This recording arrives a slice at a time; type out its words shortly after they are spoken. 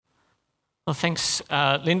Well, thanks,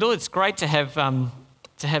 Lyndall. It's great to have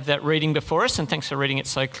that reading before us, and thanks for reading it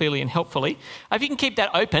so clearly and helpfully. If you can keep that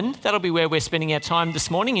open, that'll be where we're spending our time this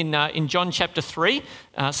morning in John chapter 3.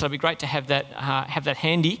 So it'll be great to have that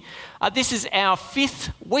handy. This is our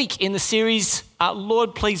 5th week in the series,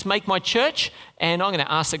 Lord, Please Make My Church. And I'm going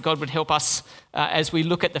to ask that God would help us as we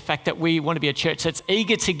look at the fact that we want to be a church that's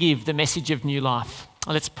eager to give the message of new life.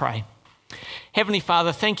 Let's pray. Heavenly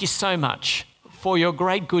Father, thank you so much for your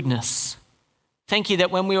great goodness. Thank you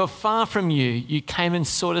that when we were far from you, you came and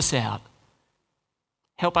sought us out.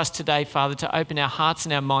 Help us today, Father, to open our hearts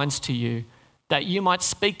and our minds to you, that you might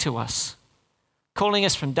speak to us, calling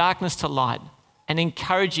us from darkness to light and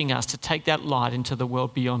encouraging us to take that light into the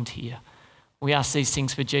world beyond here. We ask these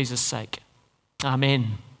things for Jesus' sake.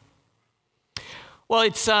 Amen. Well,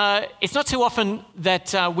 it's not too often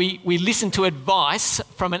that we listen to advice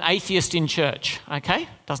from an atheist in church, okay?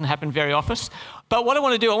 Doesn't happen very often. But what I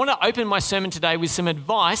want to do, I want to open my sermon today with some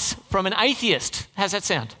advice from an atheist. How's that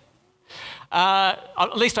sound?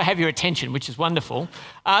 At least I have your attention, which is wonderful.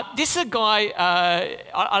 This is a guy,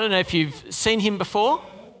 I don't know if you've seen him before,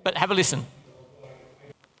 but have a listen.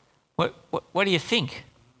 What do you think?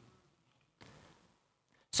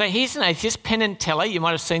 So here's an atheist, Penn and Teller. You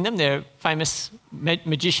might have seen them. They're a famous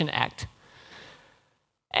magician act.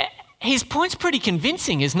 His point's pretty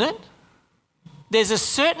convincing, isn't it? There's a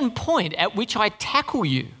certain point at which I tackle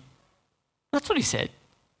you. That's what he said.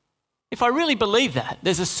 If I really believe that,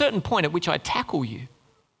 there's a certain point at which I tackle you.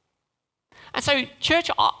 And so,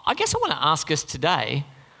 church, I guess I want to ask us today,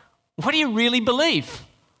 what do you really believe?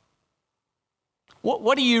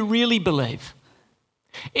 What do you really believe?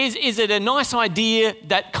 Is it a nice idea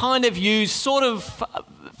that kind of you sort of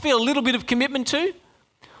feel a little bit of commitment to?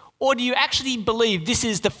 Or do you actually believe this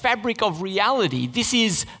is the fabric of reality? This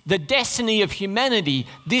is the destiny of humanity.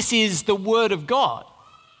 This is the Word of God.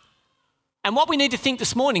 And what we need to think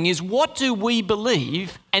this morning is, what do we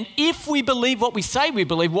believe? And if we believe what we say we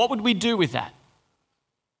believe, what would we do with that?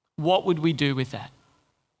 What would we do with that?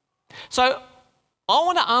 So I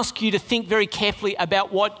want to ask you to think very carefully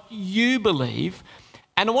about what you believe.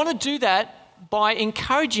 And I want to do that by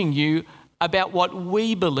encouraging you about what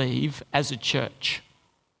we believe as a church.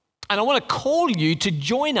 And I want to call you to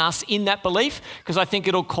join us in that belief, because I think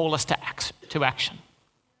it'll call us to action.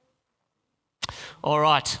 All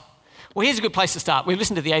right. Well, here's a good place to start. We've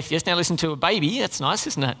listened to the atheist, now listen to a baby. That's nice,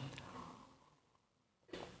 isn't it?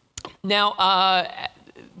 Now,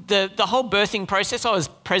 the whole birthing process, I was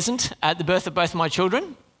present at the birth of both of my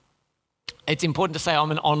children. It's important to say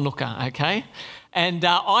I'm an onlooker, okay? And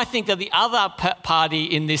I think that the other party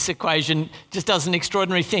in this equation just does an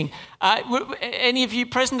extraordinary thing. Were any of you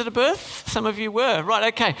present at a birth? Some of you were.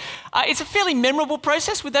 Right, okay. It's a fairly memorable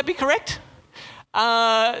process. Would that be correct?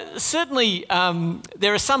 Certainly,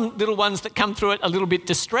 there are some little ones that come through it a little bit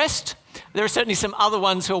distressed. There are certainly some other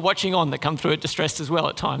ones who are watching on that come through it distressed as well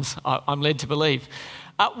at times, I'm led to believe.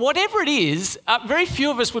 Whatever it is, very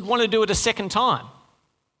few of us would want to do it a second time.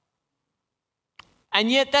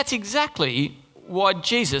 And yet that's exactly what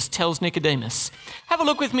Jesus tells Nicodemus. Have a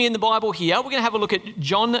look with me in the Bible here. We're going to have a look at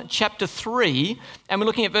John chapter 3, and we're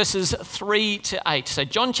looking at verses 3 to 8. So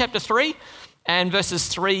John chapter 3 and verses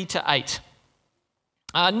 3 to 8.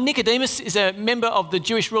 Nicodemus is a member of the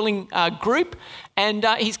Jewish ruling group, and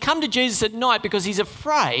he's come to Jesus at night because he's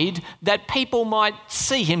afraid that people might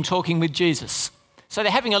see him talking with Jesus. So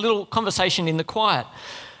they're having a little conversation in the quiet.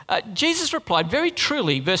 Jesus replied, very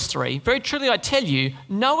truly, verse 3, very truly I tell you,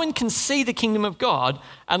 no one can see the kingdom of God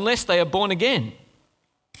unless they are born again.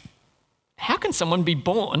 How can someone be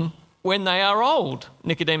born when they are old?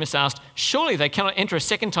 Nicodemus asked. Surely they cannot enter a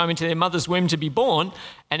second time into their mother's womb to be born.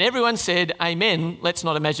 And everyone said, Amen. Let's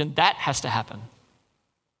not imagine that has to happen.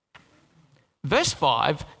 Verse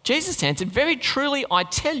 5, Jesus answered, very truly I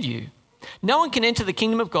tell you, no one can enter the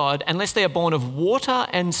kingdom of God unless they are born of water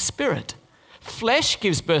and spirit. Flesh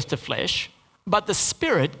gives birth to flesh, but the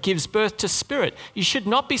Spirit gives birth to spirit. You should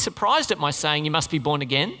not be surprised at my saying you must be born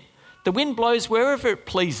again. The wind blows wherever it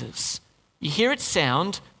pleases. You hear its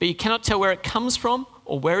sound, but you cannot tell where it comes from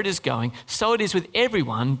or where it is going. So it is with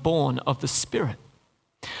everyone born of the Spirit.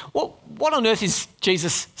 Well, what on earth is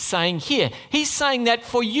Jesus saying here? He's saying that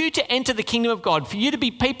for you to enter the kingdom of God, for you to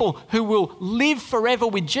be people who will live forever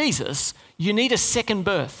with Jesus, you need a second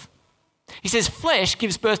birth. He says flesh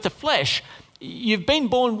gives birth to flesh. You've been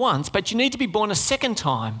born once, but you need to be born a second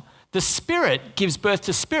time. The Spirit gives birth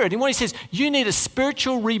to spirit. And what he says, you need a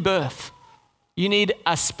spiritual rebirth. You need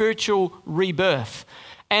a spiritual rebirth.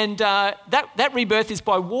 And that rebirth is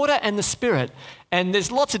by water and the Spirit. And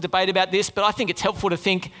there's lots of debate about this, but I think it's helpful to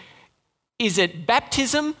think, is it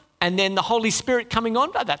baptism and then the Holy Spirit coming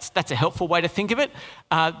on. That's a helpful way to think of it.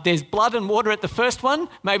 There's blood and water at the first one.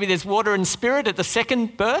 Maybe there's water and spirit at the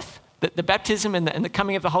second birth, the baptism and the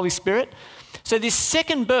coming of the Holy Spirit. So this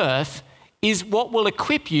second birth is what will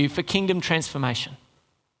equip you for kingdom transformation.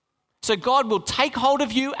 So God will take hold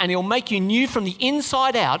of you and he'll make you new from the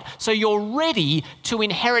inside out so you're ready to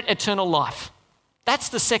inherit eternal life. That's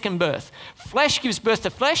the second birth. Flesh gives birth to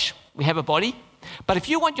flesh. We have a body. But if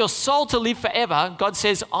you want your soul to live forever, God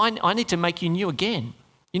says, I need to make you new again.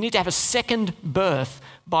 You need to have a second birth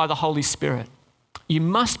by the Holy Spirit. You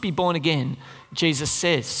must be born again, Jesus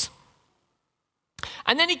says.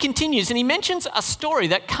 And then he continues and he mentions a story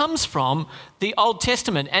that comes from the Old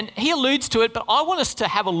Testament. And he alludes to it, but I want us to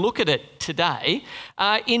have a look at it today.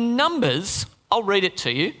 In Numbers, I'll read it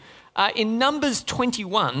to you. In Numbers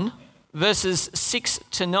 21, verses 6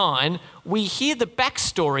 to 9, we hear the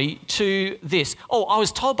backstory to this. Oh, I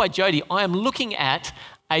was told by Jody, I am looking at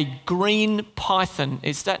a green python.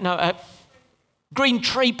 Is that, no, a green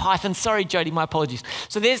tree python. Sorry, Jody, my apologies.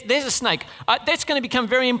 So there's a snake. That's going to become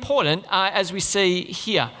very important as we see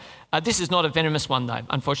here. This is not a venomous one though,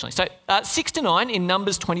 unfortunately. So 6 to 9 in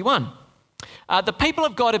Numbers 21. The people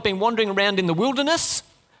of God have been wandering around in the wilderness.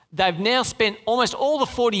 They've now spent almost all the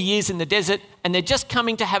 40 years in the desert and they're just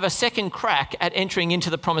coming to have a second crack at entering into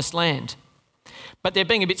the promised land. But they're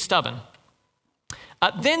being a bit stubborn.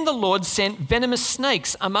 Then the Lord sent venomous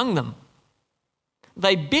snakes among them.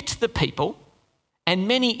 They bit the people and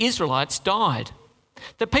many Israelites died.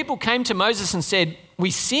 The people came to Moses and said,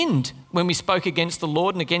 "We sinned when we spoke against the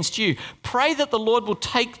Lord and against you. Pray that the Lord will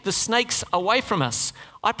take the snakes away from us."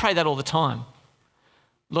 I pray that all the time.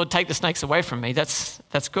 Lord, take the snakes away from me. That's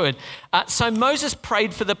good. So Moses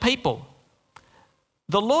prayed for the people.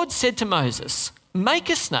 The Lord said to Moses, "Make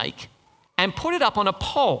a snake and put it up on a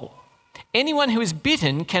pole. Anyone who is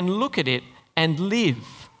bitten can look at it and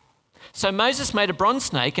live." So Moses made a bronze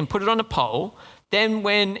snake and put it on a pole. Then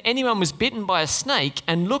when anyone was bitten by a snake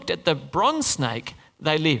and looked at the bronze snake,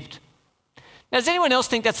 they lived. Now, does anyone else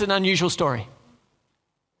think that's an unusual story?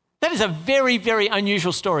 That is a very, very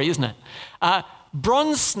unusual story, isn't it?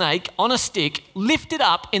 Bronze snake on a stick, lifted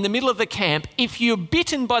up in the middle of the camp. If you're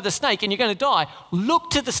bitten by the snake and you're going to die, look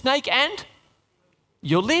to the snake and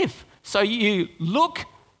you'll live. So you look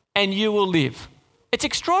and you will live. It's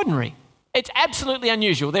extraordinary. It's absolutely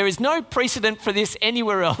unusual. There is no precedent for this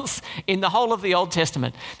anywhere else in the whole of the Old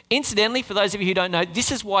Testament. Incidentally, for those of you who don't know,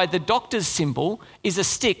 this is why the doctor's symbol is a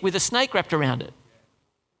stick with a snake wrapped around it.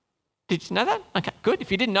 Did you know that? Okay, good. If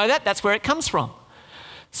you didn't know that, that's where it comes from.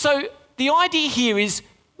 So the idea here is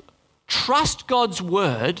trust God's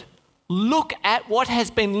word, look at what has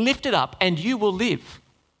been lifted up, and you will live.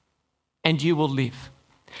 And you will live.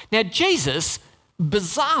 Now, Jesus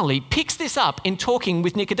bizarrely picks this up in talking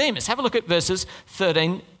with Nicodemus. Have a look at verses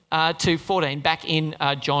 13 to 14 back in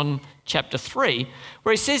John chapter 3,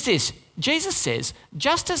 where he says this. Jesus says,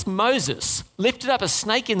 "Just as Moses lifted up a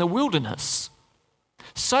snake in the wilderness,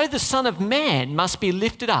 so the Son of Man must be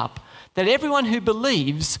lifted up, that everyone who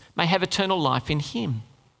believes may have eternal life in him."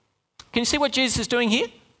 Can you see what Jesus is doing here?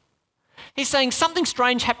 He's saying something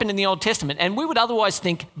strange happened in the Old Testament, and we would otherwise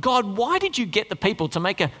think, God, why did you get the people to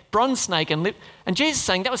make a bronze snake and live? And Jesus is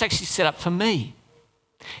saying that was actually set up for me.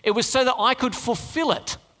 It was so that I could fulfill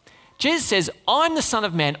it. Jesus says, I'm the Son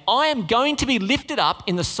of Man. I am going to be lifted up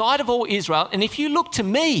in the sight of all Israel, and if you look to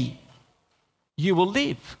me, you will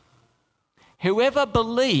live. Whoever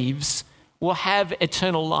believes will have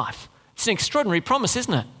eternal life. It's an extraordinary promise,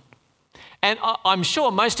 isn't it? And I'm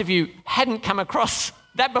sure most of you hadn't come across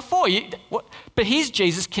that before. But here's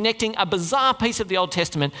Jesus connecting a bizarre piece of the Old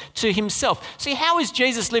Testament to himself. See, how is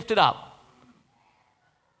Jesus lifted up?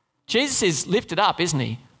 Jesus is lifted up, isn't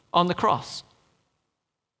he, on the cross?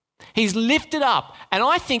 He's lifted up. And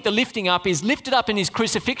I think the lifting up is lifted up in his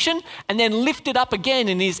crucifixion and then lifted up again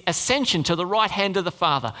in his ascension to the right hand of the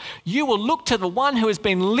Father. You will look to the one who has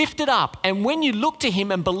been lifted up. And when you look to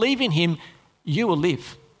him and believe in him, you will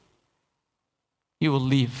live. You will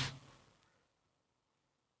live.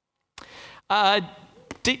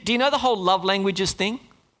 Do you know the whole love languages thing?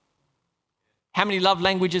 How many love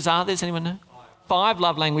languages are there? Does anyone know? 5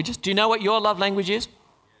 love languages. Do you know what your love language is?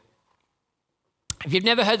 If you've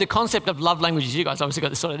never heard the concept of love languages, you guys obviously got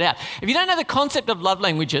this sorted out. If you don't know the concept of love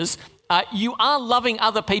languages, you are loving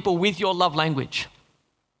other people with your love language.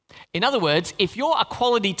 In other words, if you're a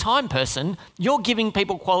quality time person, you're giving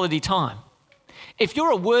people quality time. If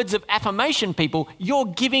you're a words of affirmation people, you're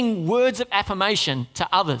giving words of affirmation to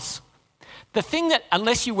others. The thing that,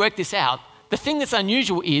 unless you work this out, the thing that's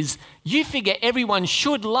unusual is you figure everyone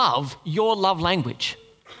should love your love language.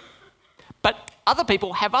 But other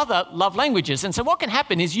people have other love languages. And so what can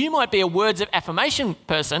happen is you might be a words of affirmation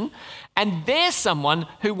person and there's someone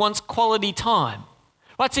who wants quality time.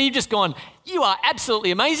 Right? So you've just gone, you are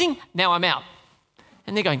absolutely amazing, now I'm out.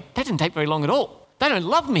 And they're going, that didn't take very long at all. They don't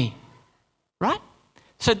love me. Right?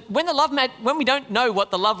 So when we don't know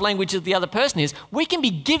what the love language of the other person is, we can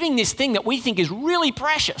be giving this thing that we think is really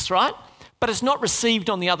precious, right? But it's not received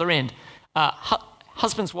on the other end.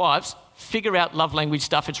 Husbands, wives, figure out love language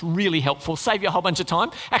stuff. It's really helpful. Save you a whole bunch of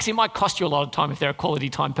time. Actually, it might cost you a lot of time if they're a quality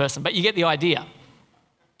time person, but you get the idea.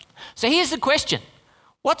 So here's the question.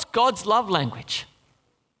 What's God's love language?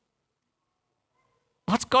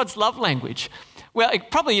 What's God's love language? Well,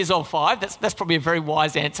 it probably is all five. That's probably a very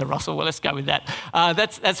wise answer, Russell. Well, let's go with that.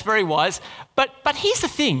 That's very wise. But here's the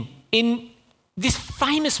thing. In this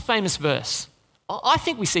famous verse, I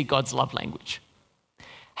think we see God's love language.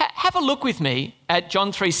 Have a look with me at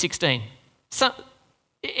John 3:16. So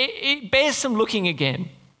it bears some looking again.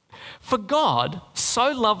 For God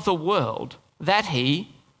so loved the world that he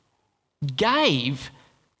gave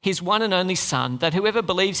his one and only Son, that whoever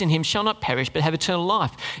believes in him shall not perish but have eternal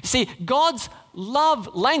life. You see, God's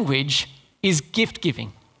love language is gift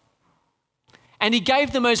giving. And he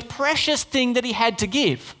gave the most precious thing that he had to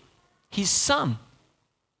give, his Son.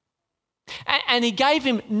 And he gave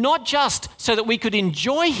him not just so that we could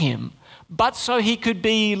enjoy him, but so he could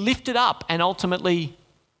be lifted up and ultimately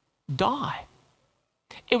die.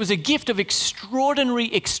 It was a gift of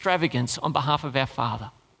extraordinary extravagance on behalf of our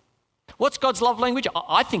Father. What's God's love language?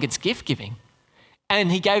 I think it's gift giving.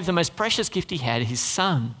 And he gave the most precious gift he had, his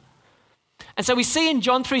Son. And so we see in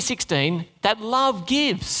John 3:16 that love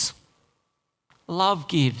gives. Love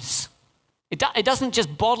gives. It doesn't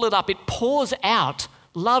just bottle it up, it pours out.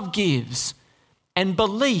 Love gives, and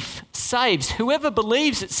belief saves. Whoever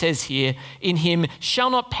believes, it says here, in him shall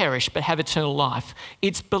not perish but have eternal life.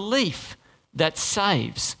 It's belief that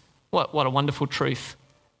saves. What a wonderful truth.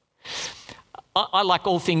 I like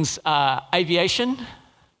all things aviation.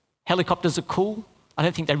 Helicopters are cool. I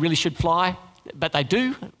don't think they really should fly, but they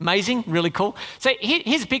do. Amazing, really cool. So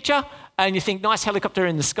here's a picture, and you think, nice helicopter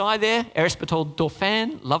in the sky there. Erzbertal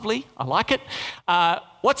Dauphin, lovely, I like it.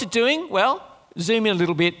 What's it doing? Well, zoom in a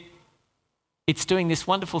little bit. It's doing this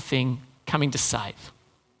wonderful thing, coming to save.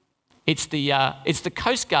 It's the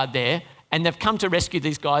Coast Guard there, and they've come to rescue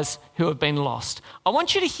these guys who have been lost. I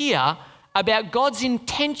want you to hear about God's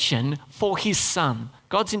intention for his Son.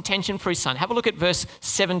 God's intention for his Son. Have a look at verse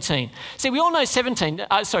 17. See, we all know 16,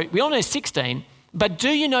 but do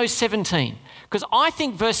you know 17? Because I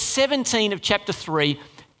think verse 17 of chapter 3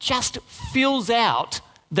 just fills out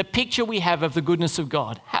the picture we have of the goodness of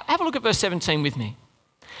God. Have a look at verse 17 with me.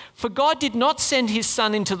 For God did not send his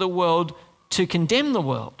Son into the world to condemn the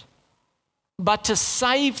world, but to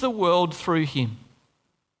save the world through him.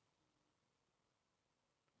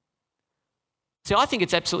 See, I think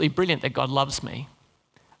it's absolutely brilliant that God loves me,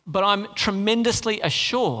 but I'm tremendously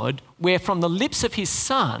assured where from the lips of his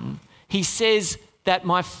Son, he says that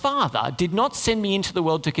my Father did not send me into the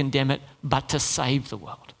world to condemn it, but to save the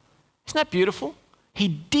world. Isn't that beautiful? He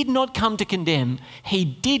did not come to condemn, he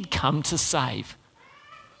did come to save.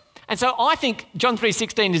 And so I think John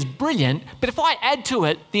 3:16 is brilliant, but if I add to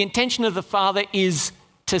it, the intention of the Father is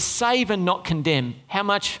to save and not condemn, how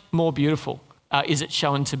much more beautiful is it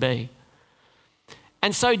shown to be?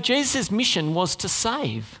 And so Jesus' mission was to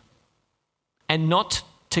save and not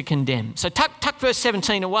to condemn. So tuck verse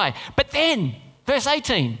 17 away. But then verse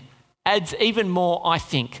 18 adds even more, I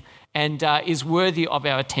think, and is worthy of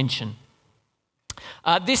our attention.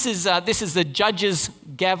 This is the judge's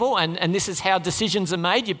gavel, and this is how decisions are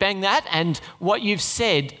made. You bang that, and what you've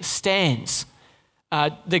said stands.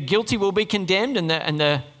 The guilty will be condemned, and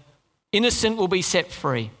the innocent will be set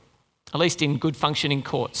free, at least in good functioning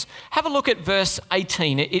courts. Have a look at verse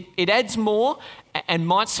 18. It adds more and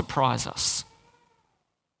might surprise us.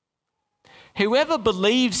 Whoever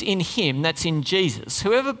believes in him, that's in Jesus,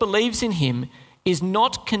 whoever believes in him is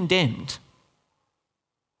not condemned.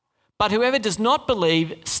 But whoever does not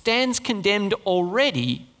believe stands condemned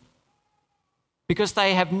already because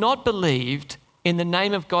they have not believed in the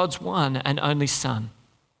name of God's one and only Son.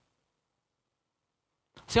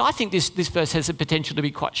 See, I think this verse has the potential to be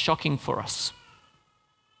quite shocking for us.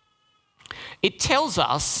 It tells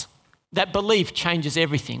us that belief changes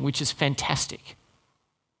everything, which is fantastic.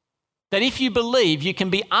 That if you believe, you can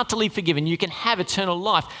be utterly forgiven, you can have eternal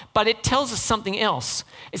life. But it tells us something else.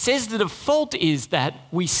 It says the default is that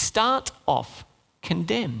we start off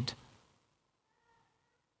condemned.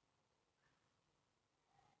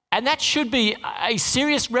 And that should be a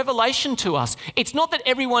serious revelation to us. It's not that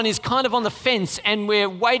everyone is kind of on the fence and we're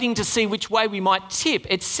waiting to see which way we might tip.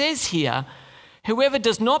 It says here, Whoever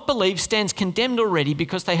does not believe stands condemned already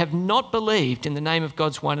because they have not believed in the name of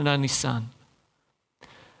God's one and only Son.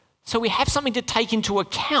 So we have something to take into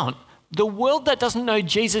account. The world that doesn't know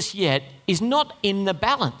Jesus yet is not in the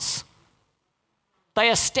balance. They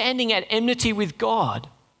are standing at enmity with God,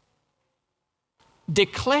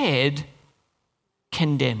 declared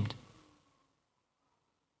condemned.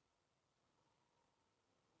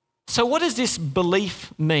 So what does this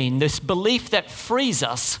belief mean? This belief that frees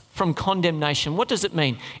us from condemnation. What does it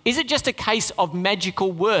mean? Is it just a case of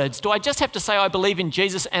magical words? Do I just have to say I believe in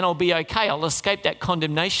Jesus and I'll be okay? I'll escape that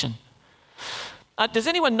condemnation. Does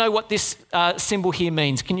anyone know what this symbol here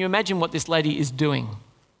means? Can you imagine what this lady is doing?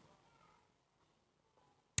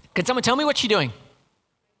 Can someone tell me what she's doing?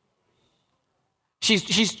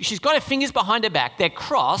 She's got her fingers behind her back. They're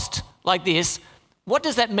crossed like this. What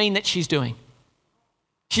does that mean that she's doing?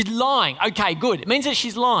 She's lying. Okay, good. It means that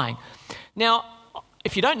she's lying. Now,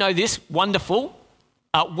 if you don't know this, wonderful.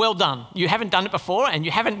 Well done. You haven't done it before and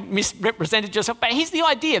you haven't misrepresented yourself. But here's the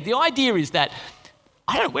idea. The idea is that,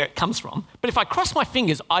 I don't know where it comes from, but if I cross my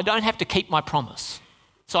fingers, I don't have to keep my promise.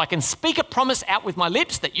 So I can speak a promise out with my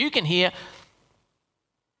lips that you can hear.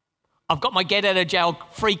 I've got my get out of jail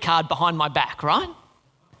free card behind my back, right?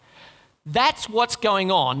 That's what's going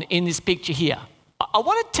on in this picture here. I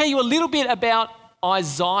want to tell you a little bit about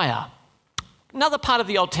Isaiah, another part of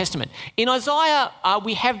the Old Testament. In Isaiah,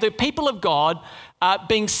 we have the people of God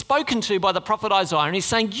being spoken to by the prophet Isaiah, and he's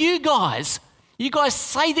saying, you guys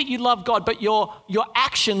say that you love God, but your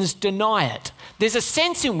actions deny it. There's a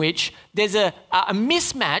sense in which there's a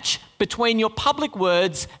mismatch between your public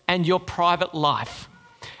words and your private life.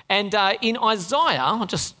 And in Isaiah, I'll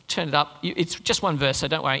just turn it up. It's just one verse, so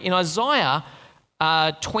don't worry. In Isaiah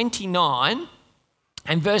 29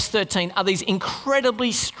 and verse 13 are these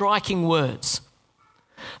incredibly striking words.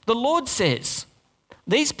 The Lord says,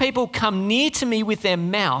 these people come near to me with their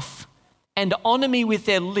mouth and honour me with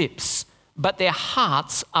their lips, but their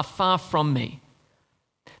hearts are far from me.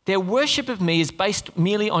 Their worship of me is based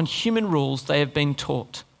merely on human rules they have been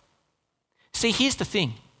taught. See, here's the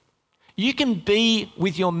thing. You can be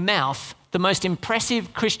with your mouth the most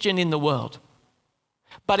impressive Christian in the world.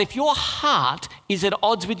 But if your heart is at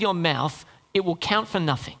odds with your mouth, it will count for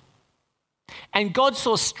nothing. And God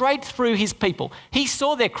saw straight through his people. He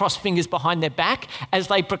saw their crossed fingers behind their back as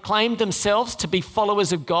they proclaimed themselves to be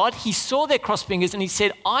followers of God. He saw their crossed fingers and he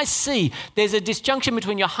said, I see there's a disjunction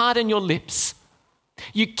between your heart and your lips.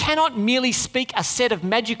 You cannot merely speak a set of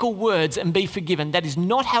magical words and be forgiven. That is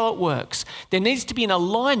not how it works. There needs to be an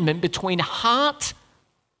alignment between heart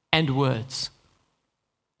and words.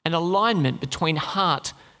 An alignment between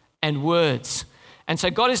heart and words. And so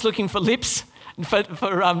God is looking for lips. They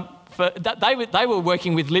were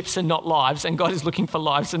working with lips and not lives, and God is looking for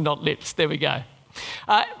lives and not lips. There we go.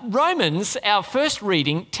 Romans, our first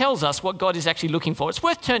reading, tells us what God is actually looking for. It's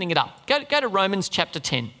worth turning it up. Go to Romans chapter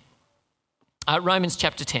 10. Romans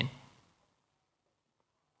chapter 10.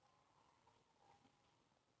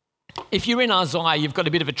 If you're in Isaiah, you've got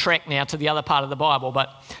a bit of a trek now to the other part of the Bible. But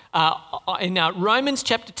in Romans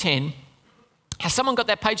chapter 10, has someone got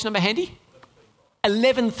that page number handy?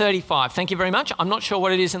 1135. Thank you very much. I'm not sure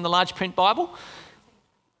what it is in the large print Bible.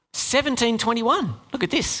 1721. Look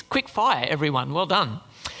at this. Quick fire, everyone. Well done.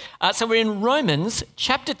 So we're in Romans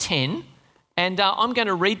chapter 10, and I'm going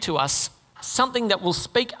to read to us something that will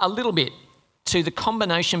speak a little bit to the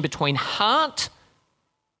combination between heart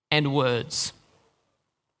and words.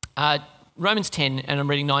 Romans 10, and I'm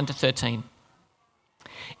reading 9 to 13.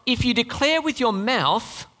 If you declare with your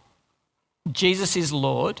mouth, Jesus is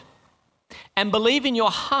Lord, and believe in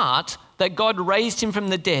your heart that God raised him from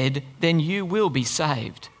the dead, then you will be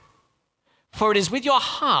saved. For it is with your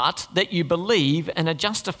heart that you believe and are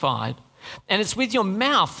justified, and it's with your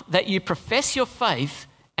mouth that you profess your faith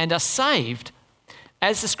and are saved.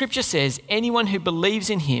 As the scripture says, anyone who believes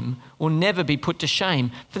in him will never be put to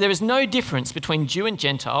shame. For there is no difference between Jew and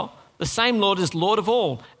Gentile. The same Lord is Lord of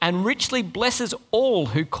all, and richly blesses all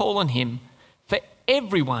who call on him. For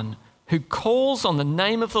everyone who calls on the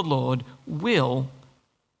name of the Lord will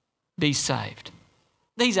be saved.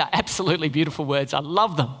 These are absolutely beautiful words. I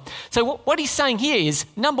love them. So what he's saying here is,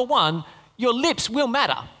 number one, your lips will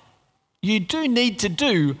matter. You do need to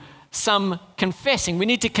do some confessing. We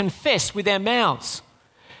need to confess with our mouths.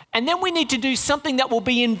 And then we need to do something that will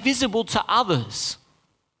be invisible to others.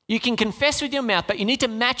 You can confess with your mouth, but you need to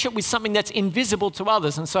match it with something that's invisible to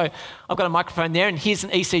others. And so I've got a microphone there, and here's an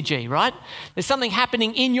ECG, right? There's something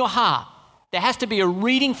happening in your heart. There has to be a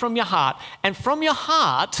reading from your heart. And from your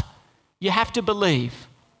heart, you have to believe.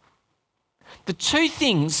 The two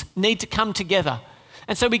things need to come together.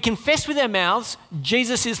 And so we confess with our mouths,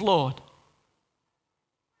 Jesus is Lord.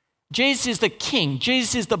 Jesus is the king.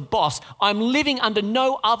 Jesus is the boss. I'm living under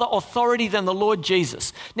no other authority than the Lord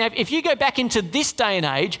Jesus. Now, if you go back into this day and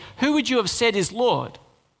age, who would you have said is Lord?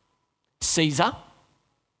 Caesar.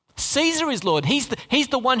 Caesar is Lord. He's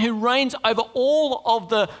the one who reigns over all of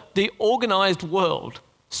the organized world.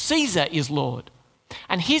 Caesar is Lord.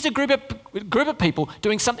 And here's a group of people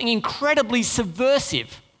doing something incredibly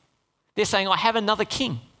subversive. They're saying, I have another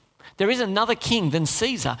king. There is another king than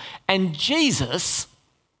Caesar. And Jesus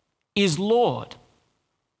is Lord.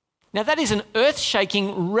 Now that is an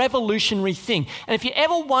earth-shaking, revolutionary thing. And if you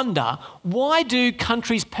ever wonder, why do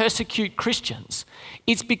countries persecute Christians?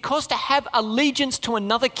 It's because to have allegiance to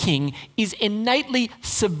another king is innately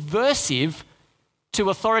subversive to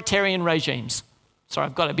authoritarian regimes. Sorry,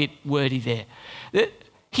 I've got a bit wordy there.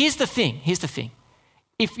 Here's the thing.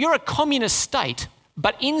 If you're a communist state,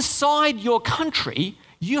 but inside your country,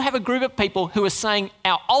 you have a group of people who are saying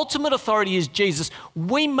our ultimate authority is Jesus,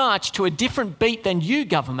 we march to a different beat than you,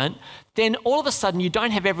 government, then all of a sudden you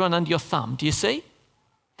don't have everyone under your thumb. Do you see?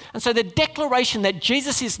 And so the declaration that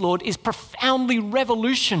Jesus is Lord is profoundly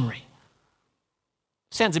revolutionary.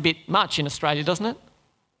 Sounds a bit much in Australia, doesn't it?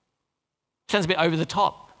 Sounds a bit over the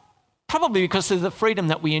top. Probably because of the freedom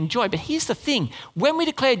that we enjoy. But here's the thing. When we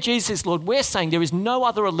declare Jesus is Lord, we're saying there is no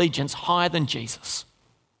other allegiance higher than Jesus.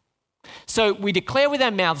 So we declare with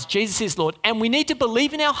our mouths Jesus is Lord, and we need to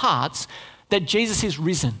believe in our hearts that Jesus is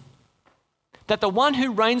risen. That the one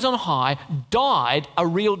who reigns on high died a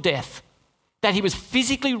real death. That he was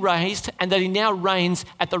physically raised and that he now reigns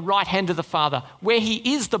at the right hand of the Father, where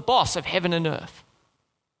he is the boss of heaven and earth.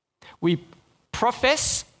 We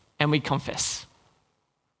profess and we confess.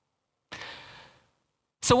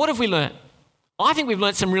 So what have we learnt? I think we've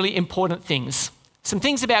learnt some really important things. Some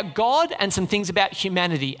things about God and some things about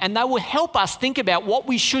humanity, and they will help us think about what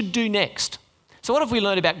we should do next. So what have we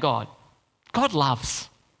learned about God? God loves.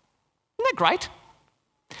 Isn't that great?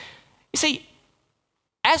 You see,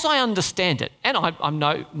 as I understand it, and I'm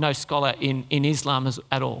no scholar in Islam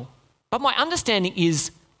at all, but my understanding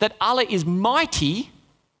is that Allah is mighty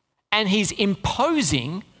and he's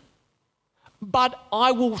imposing, but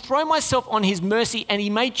I will throw myself on his mercy and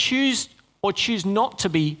he may choose or choose not to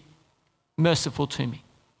be merciful to me.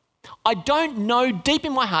 I don't know deep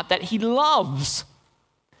in my heart that he loves.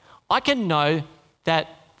 I can know that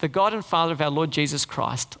the God and Father of our Lord Jesus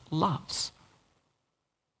Christ loves.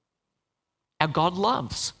 Our God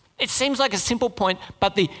loves. It seems like a simple point,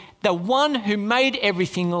 but the one who made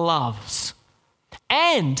everything loves.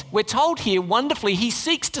 And we're told here wonderfully, he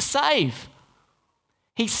seeks to save.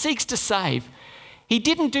 He seeks to save. He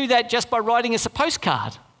didn't do that just by writing us a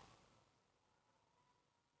postcard.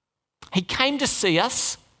 He came to see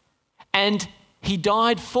us and he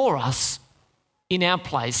died for us in our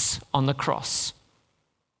place on the cross.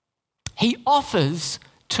 He offers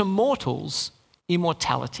to mortals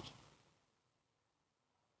immortality.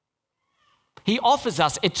 He offers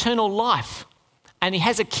us eternal life and he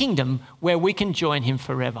has a kingdom where we can join him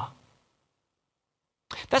forever.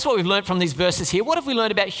 That's what we've learned from these verses here. What have we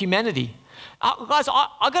learned about humanity? Guys,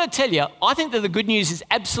 I've got to tell you, I think that the good news is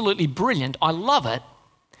absolutely brilliant. I love it.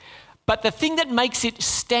 But the thing that makes it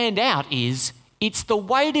stand out is it's the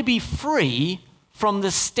way to be free from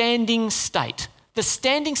the standing state. The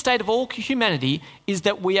standing state of all humanity is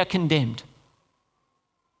that we are condemned.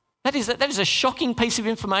 That is a shocking piece of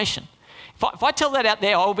information. If I tell that out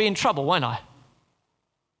there, I'll be in trouble, won't I?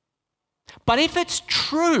 But if it's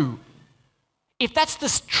true, if that's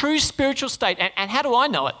the true spiritual state, and how do I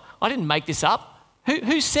know it? I didn't make this up.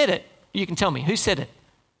 Who said it? You can tell me. Who said it?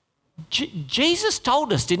 Jesus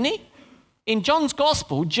told us, didn't he? In John's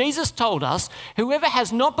Gospel, Jesus told us, whoever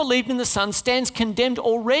has not believed in the Son stands condemned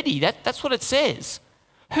already. That's what it says.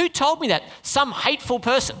 Who told me that? Some hateful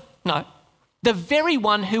person? No. The very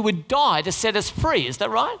one who would die to set us free. Is that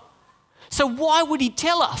right? So why would he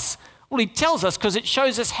tell us? Well, he tells us because it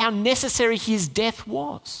shows us how necessary his death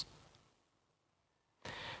was.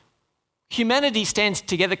 Humanity stands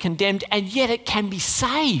together condemned, and yet it can be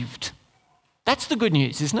saved. That's the good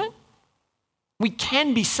news, isn't it? We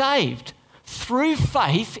can be saved through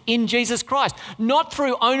faith in Jesus Christ, not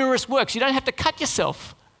through onerous works. You don't have to cut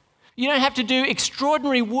yourself. You don't have to do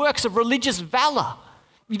extraordinary works of religious valor.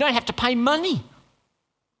 You don't have to pay money.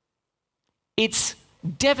 It's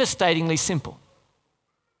devastatingly simple.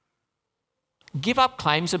 Give up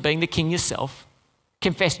claims of being the king yourself,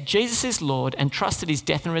 confess Jesus is Lord, and trust that his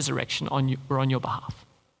death and resurrection were on your behalf.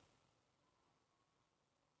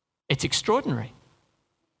 It's extraordinary.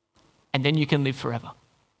 And then you can live forever.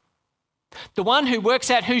 The one who works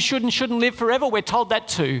out who should and shouldn't live forever, we're told that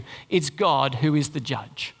too, is God who is the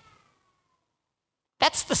judge.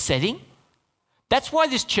 That's the setting. That's why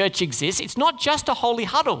this church exists. It's not just a holy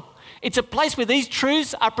huddle. It's a place where these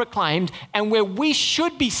truths are proclaimed and where we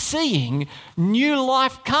should be seeing new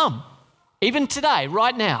life come. Even today,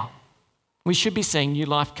 right now, we should be seeing new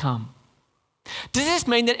life come. Does this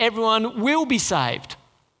mean that everyone will be saved?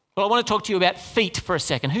 Well, I want to talk to you about feet for a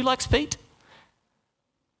second. Who likes feet?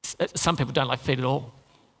 Some people don't like feet at all.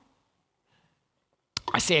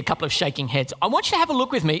 I see a couple of shaking heads. I want you to have a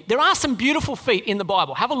look with me. There are some beautiful feet in the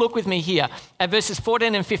Bible. Have a look with me here at verses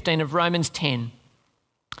 14 and 15 of Romans 10.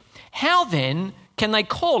 How then can they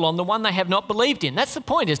call on the one they have not believed in? That's the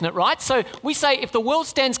point, isn't it, right? So we say if the world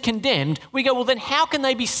stands condemned, we go, well, then how can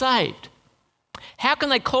they be saved? How can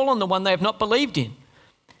they call on the one they have not believed in?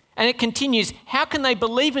 And it continues, how can they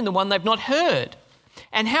believe in the one they've not heard?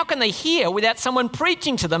 And how can they hear without someone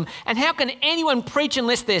preaching to them? And how can anyone preach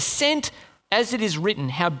unless they're sent? As it is written,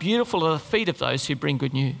 how beautiful are the feet of those who bring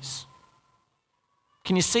good news.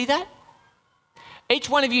 Can you see that? Each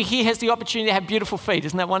one of you here has the opportunity to have beautiful feet.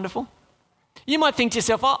 Isn't that wonderful? You might think to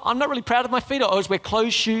yourself, oh, I'm not really proud of my feet. I always wear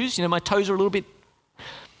closed shoes. My toes are a little bit...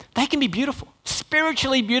 They can be beautiful,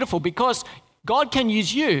 spiritually beautiful, because God can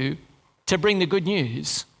use you to bring the good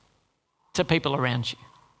news to people around you.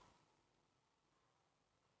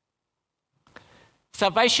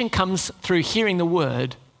 Salvation comes through hearing the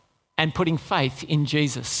word and putting faith in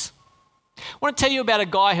Jesus. I want to tell you about a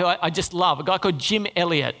guy who I just love, a guy called Jim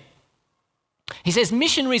Elliot. He says,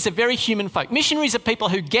 missionaries are very human folk. Missionaries are people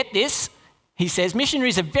who get this. He says,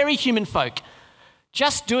 missionaries are very human folk,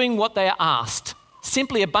 just doing what they are asked.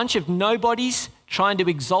 Simply a bunch of nobodies trying to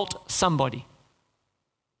exalt somebody.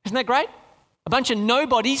 Isn't that great? A bunch of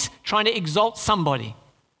nobodies trying to exalt somebody.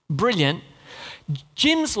 Brilliant.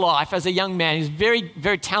 Jim's life as a young man, he's a very,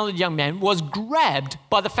 very talented young man, was grabbed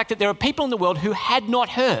by the fact that there are people in the world who had not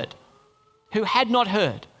heard.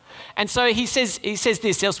 And so he says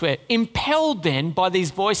this elsewhere, impelled then by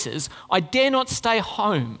these voices, I dare not stay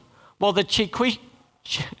home while the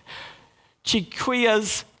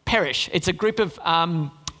Chiquias perish. It's a group of,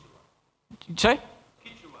 sorry? Kichwa.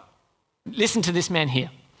 Listen to this man here.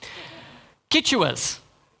 Kichwas. Is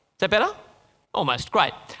that better? Almost,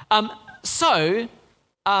 great. So,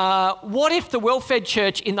 what if the well-fed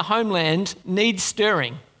church in the homeland needs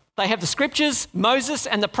stirring? They have the scriptures, Moses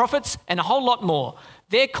and the prophets, and a whole lot more.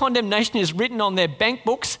 Their condemnation is written on their bank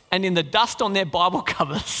books and in the dust on their Bible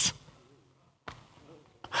covers.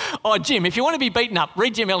 Oh, Jim, if you want to be beaten up,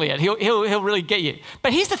 read Jim Elliot. He'll really get you.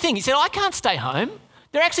 But here's the thing. He said, I can't stay home.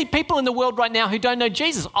 There are actually people in the world right now who don't know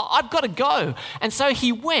Jesus. I've got to go. And so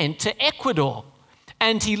he went to Ecuador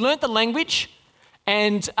and he learnt the language.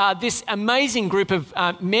 And this amazing group of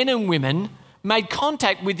men and women made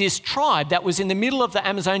contact with this tribe that was in the middle of the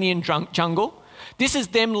Amazonian jungle. This is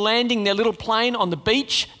them landing their little plane on the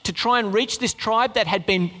beach to try and reach this tribe that had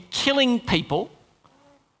been killing people.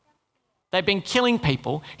 They've been killing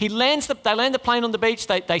people. They land the plane on the beach.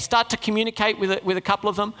 They start to communicate with a couple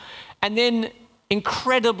of them. And then,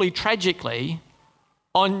 incredibly tragically,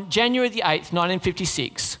 on January the 8th,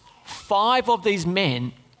 1956, 5 of these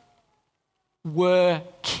men were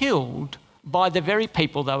killed by the very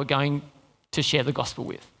people they were going to share the gospel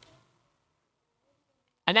with.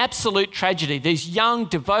 An absolute tragedy. These young,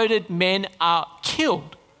 devoted men are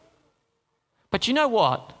killed. But you know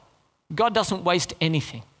what? God doesn't waste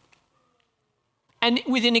anything. And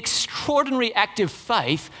with an extraordinary act of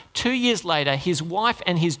faith, 2 years later, his wife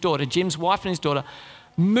and his daughter, Jim's wife and his daughter,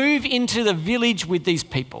 move into the village with these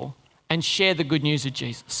people and share the good news of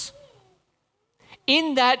Jesus.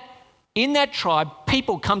 In that tribe,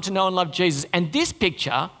 people come to know and love Jesus. And this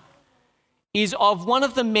picture is of one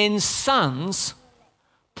of the men's sons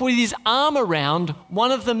put his arm around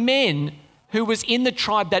one of the men who was in the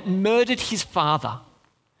tribe that murdered his father.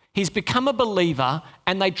 He's become a believer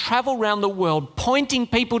and they travel around the world pointing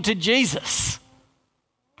people to Jesus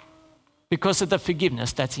because of the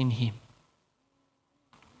forgiveness that's in him.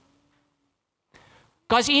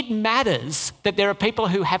 Guys, it matters that there are people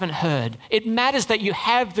who haven't heard. It matters that you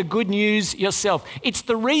have the good news yourself. It's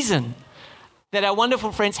the reason that our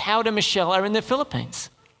wonderful friends Howard and Michelle are in the Philippines.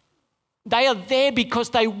 They are there because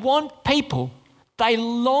they want people. They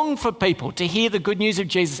long for people to hear the good news of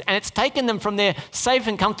Jesus. And it's taken them from their safe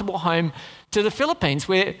and comfortable home to the Philippines,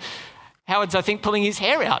 where Howard's, I think, pulling his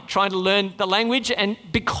hair out, trying to learn the language. And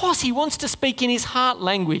because he wants to speak in his heart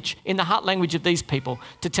language, in the heart language of these people,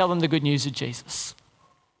 to tell them the good news of Jesus.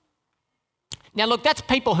 Now, look, that's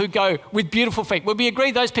people who go with beautiful feet. Would we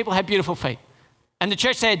agree those people have beautiful feet? And the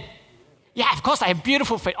church said, Yeah, of course they have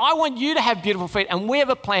beautiful feet. I want you to have beautiful feet, and we have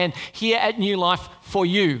a plan here at New Life for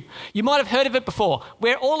you. You might have heard of it before.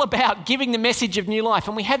 We're all about giving the message of New Life,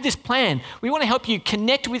 and we have this plan. We want to help you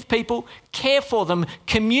connect with people, care for them,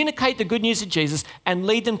 communicate the good news of Jesus, and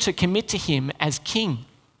lead them to commit to Him as King.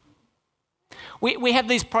 We have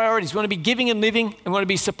these priorities. We want to be giving and living, and we want to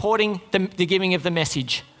be supporting the giving of the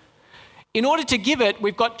message. In order to give it,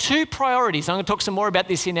 we've got two priorities. I'm going to talk some more about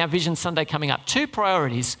this in our Vision Sunday coming up. Two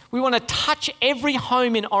priorities. We want to touch every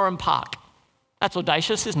home in Oran Park. That's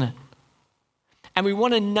audacious, isn't it? And we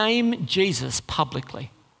want to name Jesus publicly.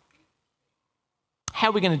 How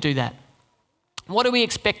are we going to do that? What do we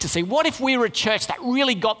expect to see? What if we were a church that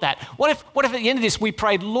really got that? What if at the end of this we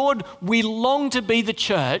prayed, Lord, we long to be the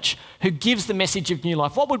church who gives the message of New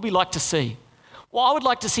Life? What would we like to see? Well, I would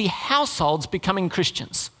like to see households becoming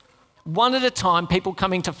Christians. One at a time, people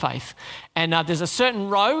coming to faith. And there's a certain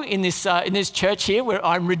row in this church here where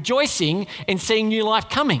I'm rejoicing in seeing New Life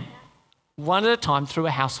coming. One at a time through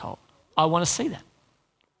a household. I want to see that.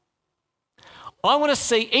 I want to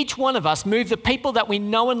see each one of us move the people that we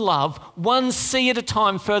know and love one seed at a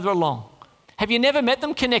time further along. Have you never met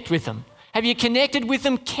them? Connect with them. Have you connected with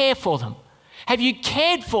them? Care for them. Have you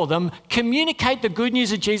cared for them? Communicate the good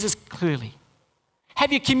news of Jesus clearly.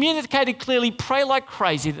 Have you communicated clearly? Pray like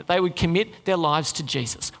crazy that they would commit their lives to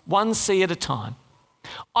Jesus, one seed at a time.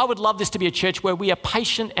 I would love this to be a church where we are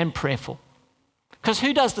patient and prayerful. Because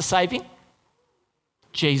who does the saving?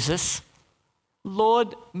 Jesus.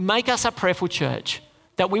 Lord, make us a prayerful church,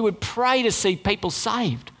 that we would pray to see people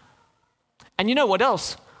saved. And you know what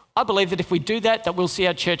else? I believe that if we do that, that we'll see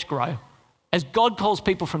our church grow as God calls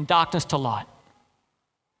people from darkness to light.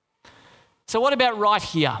 So what about right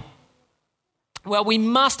here? Well, we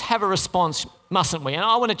must have a response, mustn't we? And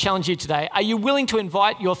I want to challenge you today. Are you willing to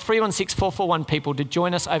invite your 316-441 people to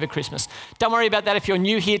join us over Christmas? Don't worry about that if you're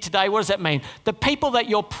new here today. What does that mean? The people that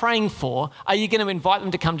you're praying for, are you going to invite them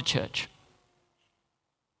to come to church?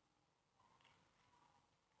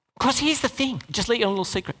 Because here's the thing, just let you on a little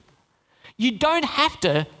secret. You don't have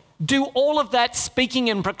to do all of that speaking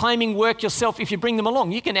and proclaiming work yourself if you bring them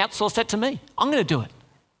along. You can outsource that to me. I'm going to do it,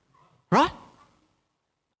 right?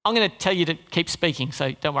 I'm going to tell you to keep speaking,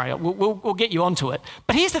 so don't worry, we'll get you onto it.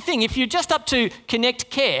 But here's the thing, if you're just up to connect,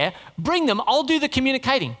 care, bring them, I'll do the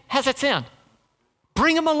communicating. How's that sound?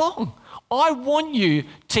 Bring them along. I want you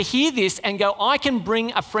to hear this and go, I can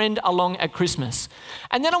bring a friend along at Christmas.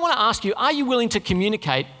 And then I want to ask you, are you willing to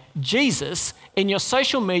communicate Jesus in your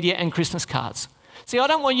social media and Christmas cards? See, I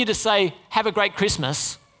don't want you to say, have a great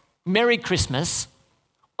Christmas, Merry Christmas.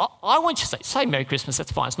 I want you to say Merry Christmas,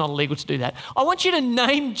 that's fine, it's not illegal to do that. I want you to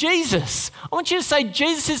name Jesus. I want you to say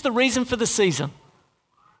Jesus is the reason for the season.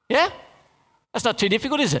 Yeah? That's not too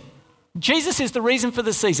difficult, is it? Jesus is the reason for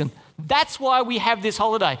the season. That's why we have this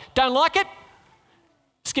holiday. Don't like it?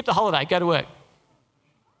 Skip the holiday, go to work.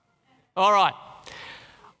 All right.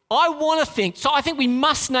 I think we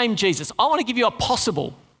must name Jesus. I want to give you a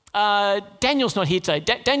possible. Daniel's not here today.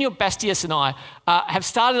 Daniel Bastias and I have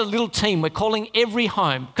started a little team. We're calling every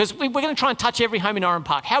home because we're going to try and touch every home in Oran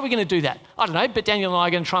Park. How are we going to do that? I don't know, but Daniel and I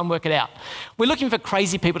are going to try and work it out. We're looking for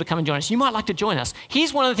crazy people to come and join us. You might like to join us.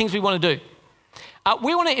 Here's one of the things we want to do.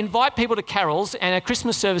 We want to invite people to carols and our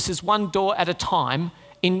Christmas services one door at a time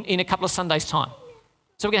in a couple of Sundays' time.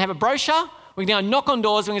 So we're going to have a brochure. We're going to knock on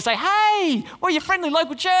doors. We're going to say, hey, we're your friendly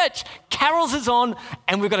local church. Carols is on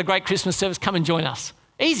and we've got a great Christmas service. Come and join us.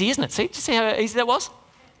 Easy, isn't it? See, did you see how easy that was?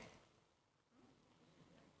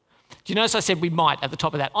 Do you notice I said we might at the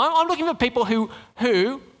top of that? I'm looking for people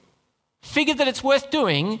who figure that it's worth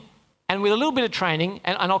doing and with a little bit of training,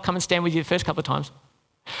 and I'll come and stand with you the first couple of times,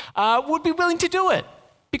 would be willing to do it.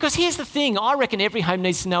 Because here's the thing, I reckon every home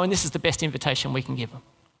needs to know, and this is the best invitation we can give them.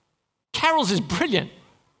 Carols is brilliant.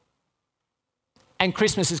 And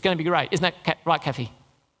Christmas is going to be great. Isn't that right, Kathy?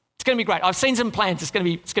 It's going to be great. I've seen some plans. It's going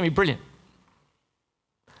to be brilliant.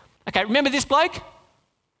 Okay, remember this bloke?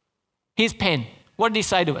 Here's Penn. What did he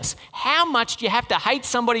say to us? How much do you have to hate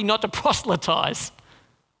somebody not to proselytize?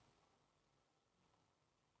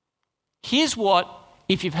 Here's what,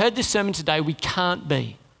 if you've heard this sermon today, we can't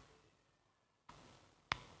be.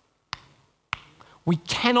 We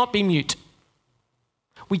cannot be mute.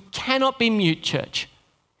 We cannot be mute, church.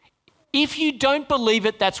 If you don't believe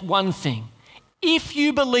it, that's one thing. If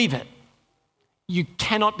you believe it, you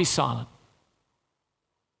cannot be silent.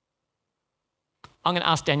 I'm going to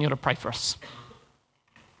ask Daniel to pray for us.